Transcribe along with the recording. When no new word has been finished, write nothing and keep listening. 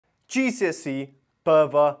GCSE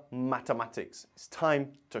further mathematics. It's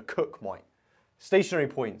time to cook, mate. Stationary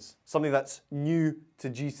points, something that's new to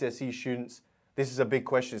GCSE students. This is a big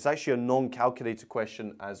question. It's actually a non-calculated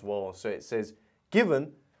question as well. So it says,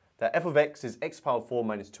 given that f of x is x power 4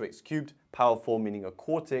 minus 2x cubed, power 4 meaning a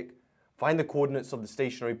quartic, find the coordinates of the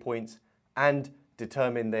stationary points and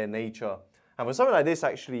determine their nature. And for something like this,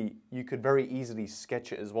 actually, you could very easily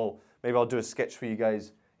sketch it as well. Maybe I'll do a sketch for you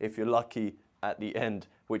guys if you're lucky at the end,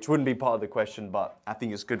 which wouldn't be part of the question, but I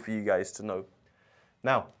think it's good for you guys to know.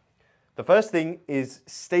 Now, the first thing is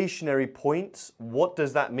stationary points. What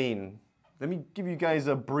does that mean? Let me give you guys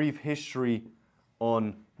a brief history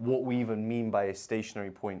on what we even mean by a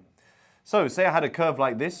stationary point. So, say I had a curve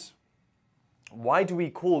like this. Why do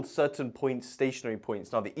we call certain points stationary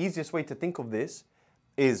points? Now, the easiest way to think of this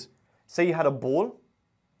is, say you had a ball,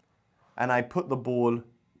 and I put the ball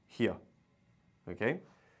here, okay?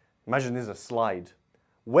 Imagine there's a slide.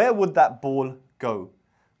 Where would that ball go?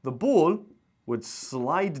 The ball would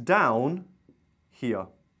slide down here.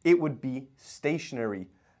 It would be stationary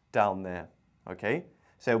down there, okay?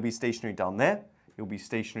 So it'll be stationary down there. It'll be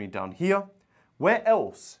stationary down here. Where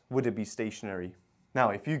else would it be stationary?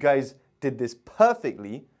 Now, if you guys did this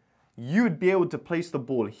perfectly, you would be able to place the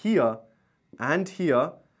ball here and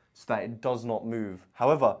here so that it does not move.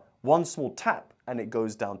 However, one small tap and it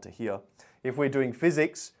goes down to here. If we're doing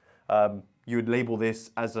physics, you would label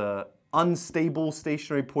this as an unstable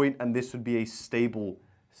stationary point, and this would be a stable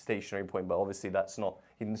stationary point, but obviously it's not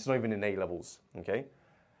even in A levels, okay?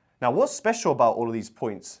 Now, what's special about all of these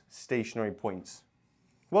points, stationary points?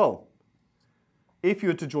 Well, if you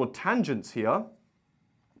were to draw tangents here,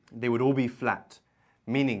 they would all be flat,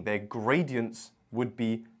 meaning their gradients would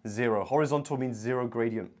be 0. Horizontal means 0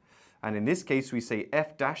 gradient. And in this case, we say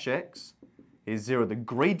f dash x is 0. The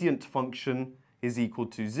gradient function is equal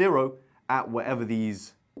to 0 at whatever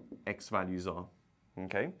these x values are,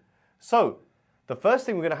 okay? So, the first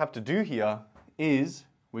thing we're going to have to do here is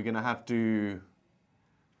we're going to have to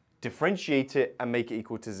differentiate it and make it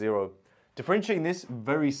equal to 0. Differentiating this,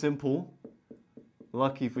 very simple.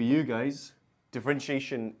 Lucky for you guys.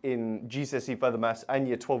 Differentiation in GCSE Further Maths and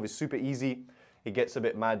Year 12 is super easy. It gets a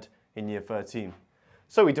bit mad in Year 13.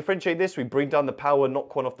 So we differentiate this, we bring down the power,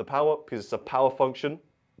 knock one off the power, because it's a power function.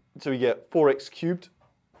 So we get 4x cubed.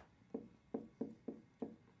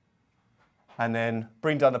 And then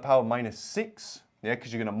bring down the power minus 6, yeah,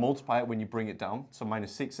 because you're going to multiply it when you bring it down. So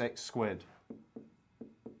minus 6x squared.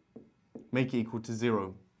 Make it equal to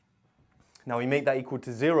 0. Now we make that equal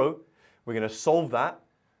to 0. We're going to solve that.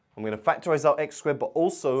 I'm going to factorize out x squared, but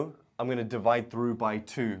also I'm going to divide through by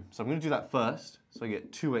 2. So I'm going to do that first. So I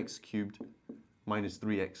get 2x cubed minus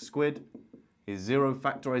 3x squared is 0.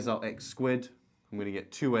 Factorize out x squared. I'm going to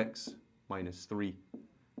get 2x minus 3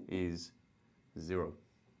 is 0.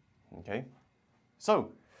 Okay?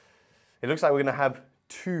 So, it looks like we're going to have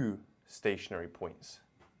 2 stationary points.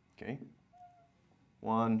 Okay?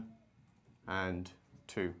 1 and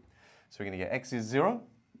 2. So we're going to get x is 0.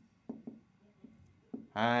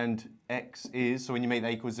 And x is, so when you make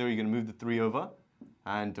that equal 0, you're going to move the 3 over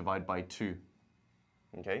and divide by 2.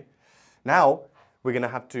 Okay? Now, we're going to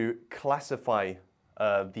have to classify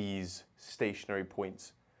these stationary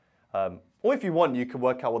points. Or if you want, you can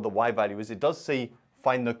work out what the y value is. It does say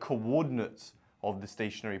find the coordinates of the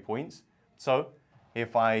stationary points. So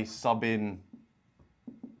if I sub in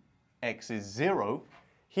x is 0,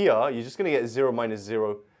 here you're just going to get 0 minus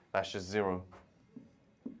 0. That's just 0.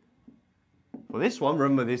 For this one,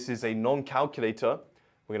 remember this is a non-calculator.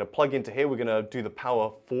 We're going to plug into here. We're going to do the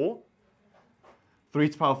power 4. 3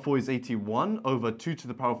 to the power 4 is 81 over 2 to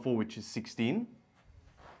the power 4, which is 16,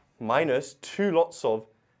 minus 2 lots of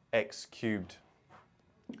x cubed.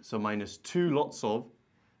 So minus 2 lots of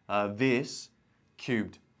this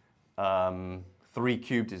cubed. 3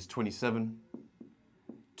 cubed is 27.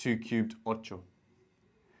 2 cubed, 8.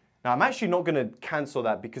 Now I'm actually not going to cancel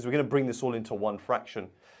that because we're going to bring this all into one fraction.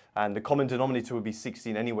 And the common denominator would be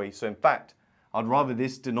 16 anyway. So in fact, I'd rather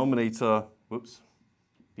this denominator,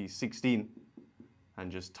 be 16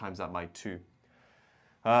 and just times that by 2.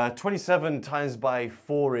 27 times by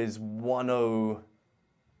 4 is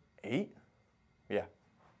 108. Yeah.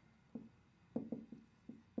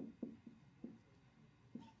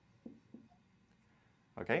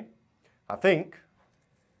 Okay. I think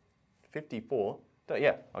 54.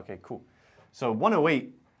 Yeah. Okay, cool. So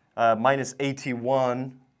 108 minus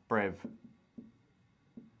 81. Brev.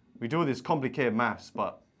 We do all this complicated maths,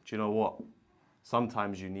 but do you know what?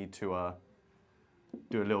 Sometimes you need to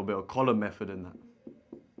do a little bit of column method in that.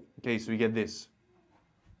 Okay, so we get this.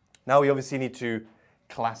 Now we obviously need to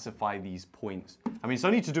classify these points. I mean, it's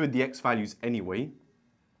only to do with the x values anyway.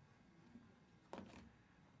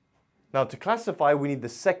 Now to classify, we need the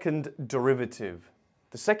second derivative.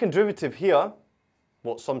 The second derivative here,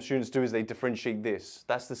 what some students do is they differentiate this.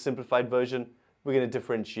 That's the simplified version. We're going to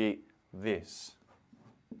differentiate this.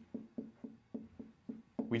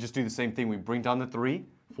 We just do the same thing. We bring down the 3.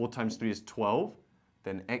 4 times 3 is 12.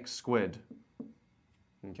 Then x squared.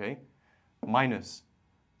 Okay. Minus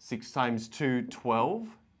 6 times 2, 12.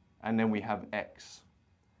 And then we have x.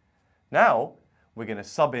 Now, we're going to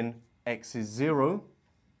sub in x is 0.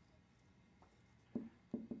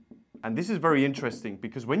 And this is very interesting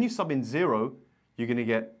because when you sub in 0, you're going to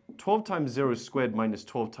get 12 times 0 squared minus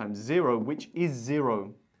 12 times 0, which is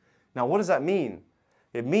 0. Now, what does that mean?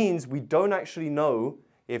 It means we don't actually know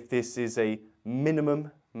if this is a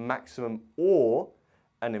minimum, maximum, or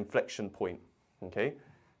an inflection point. Okay?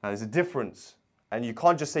 Now, there's a difference. And you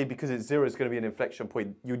can't just say because it's 0, it's going to be an inflection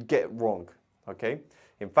point. You'd get it wrong. Okay?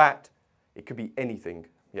 In fact, it could be anything.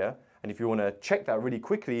 Yeah? And if you want to check that really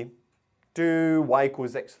quickly, do y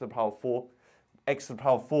equals x to the power 4. X to the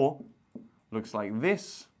power 4 looks like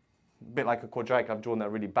this. A bit like a quadratic. I've drawn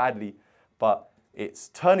that really badly. But its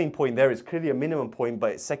turning point there is clearly a minimum point,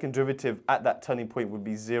 but its second derivative at that turning point would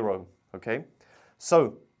be 0. Okay?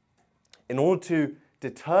 So, in order to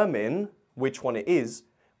determine which one it is,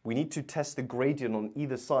 we need to test the gradient on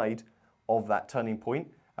either side of that turning point,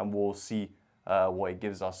 and we'll see what it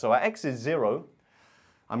gives us. So at x is 0,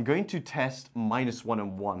 I'm going to test minus 1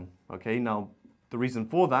 and 1. Okay, now the reason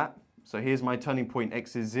for that, so here's my turning point,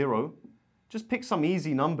 x is 0. Just pick some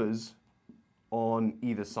easy numbers on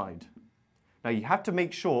either side. Now you have to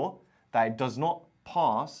make sure that it does not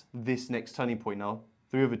pass this next turning point. Now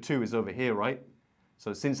 3 over 2 is over here, right?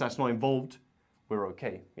 So since that's not involved, we're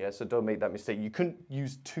okay. Yeah, so don't make that mistake. You couldn't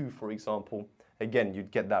use 2, for example. Again,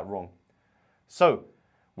 you'd get that wrong. So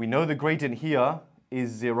we know the gradient here is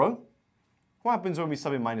 0. What happens when we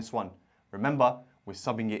sub in minus 1? Remember, we're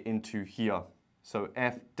subbing it into here. So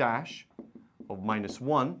f dash of minus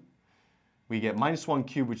 1, we get minus 1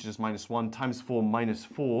 cubed, which is just minus 1, times 4 minus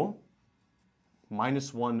 4.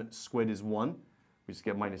 Minus 1 squared is 1. We just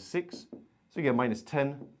get minus 6. So we get minus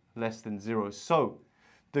 10 less than 0. So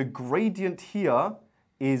the gradient here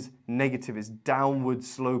is negative. It's downward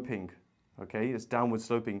sloping. Okay, it's downward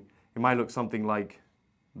sloping. It might look something like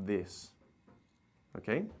this.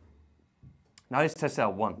 Okay. Now let's test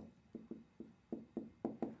out 1.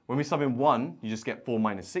 When we sub in 1, you just get 4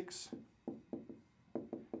 minus 6,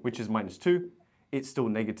 which is minus 2. It's still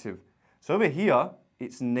negative. So over here,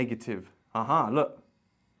 it's negative. Aha, look.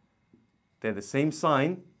 They're the same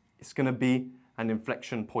sign. It's going to be an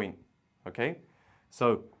inflection point. Okay?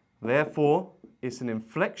 So, therefore, it's an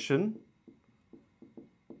inflection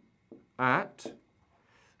at,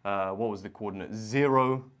 what was the coordinate?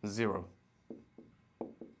 0, 0.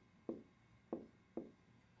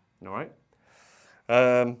 All right?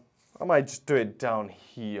 I might just do it down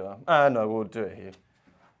here. No, we'll do it here.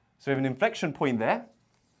 So we have an inflection point there.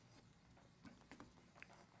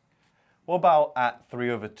 What about at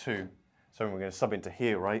 3 over 2? So we're going to sub into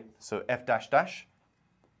here, right? So f dash dash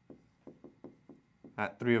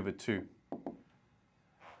at 3 over 2.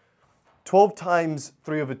 12 times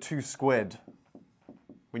 3 over 2 squared.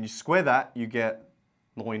 When you square that, you get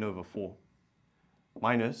 9 over 4.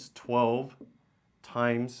 Minus 12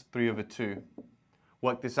 times 3 over 2.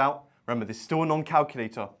 Work this out. Remember, this is still a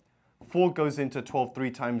non-calculator. 4 goes into 12,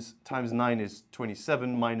 3 times 9 is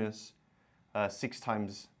 27, minus 6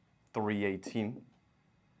 times 3, 18,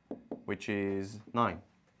 which is 9.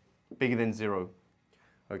 Bigger than 0.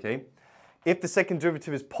 Okay? If the second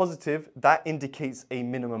derivative is positive, that indicates a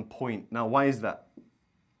minimum point. Now, why is that?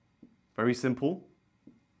 Very simple.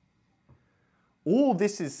 All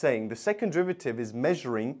this is saying, the second derivative is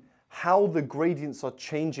measuring how the gradients are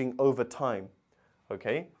changing over time.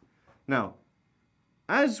 Okay? Now,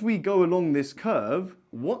 as we go along this curve,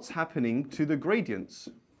 what's happening to the gradients?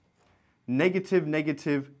 Negative,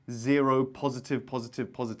 negative, 0, positive,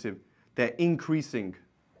 positive, positive. They're increasing.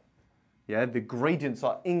 Yeah, the gradients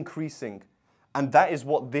are increasing. And that is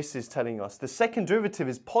what this is telling us. The second derivative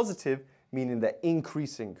is positive, meaning they're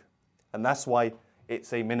increasing. And that's why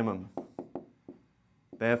it's a minimum.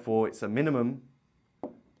 Therefore, it's a minimum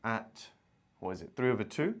at, what is it, 3 over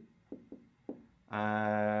 2?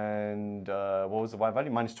 And what was the y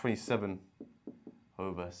value? Minus 27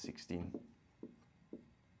 over 16.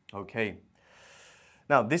 Okay.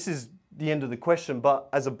 Now, this is the end of the question, but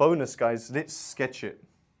as a bonus, guys, let's sketch it.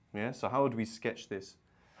 Yeah, so how would we sketch this?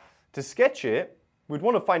 To sketch it, we'd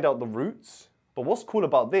want to find out the roots, but what's cool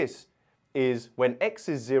about this is when x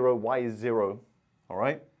is 0, y is 0, all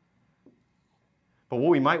right? But what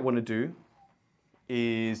we might want to do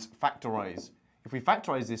is factorize. If we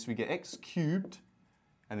factorize this, we get x cubed,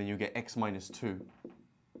 and then you get x minus 2.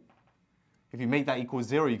 If you make that equal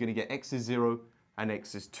 0, you're going to get x is 0 and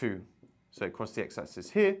x is 2. So across the x-axis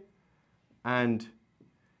here and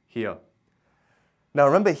here. Now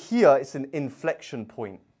remember here, it's an inflection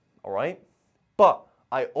point, all right? But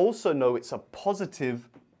I also know it's a positive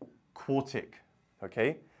quartic,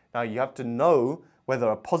 okay? Now you have to know whether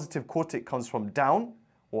a positive quartic comes from down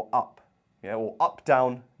or up, yeah, or up,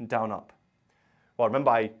 down, and down, up. Well,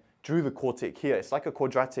 remember I drew the quartic here. It's like a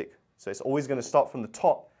quadratic, so it's always going to start from the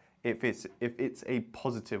top if it's a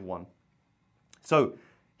positive one. So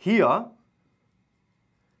here,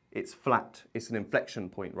 it's flat. It's an inflection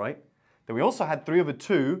point, right? Then we also had 3 over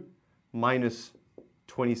 2 minus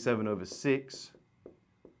 27 over 6.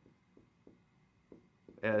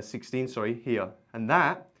 16, sorry, here. And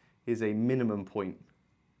that is a minimum point.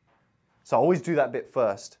 So I always do that bit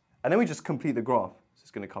first. And then we just complete the graph. So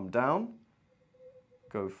it's going to come down,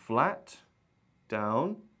 go flat,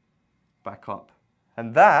 down, back up.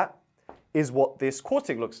 And that is what this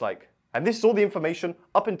quartic looks like. And this is all the information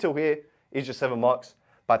up until here is just 7 marks.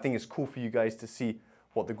 But I think it's cool for you guys to see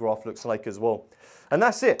what the graph looks like as well. And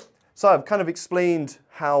that's it. So I've kind of explained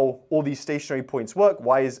how all these stationary points work.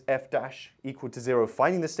 Why is f dash equal to 0?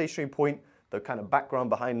 Finding the stationary point, the kind of background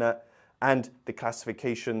behind that, and the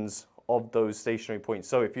classifications of those stationary points.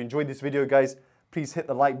 So if you enjoyed this video, guys, please hit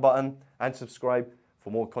the like button and subscribe for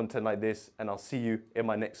more content like this. And I'll see you in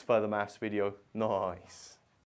my next Further Maths video. Nice.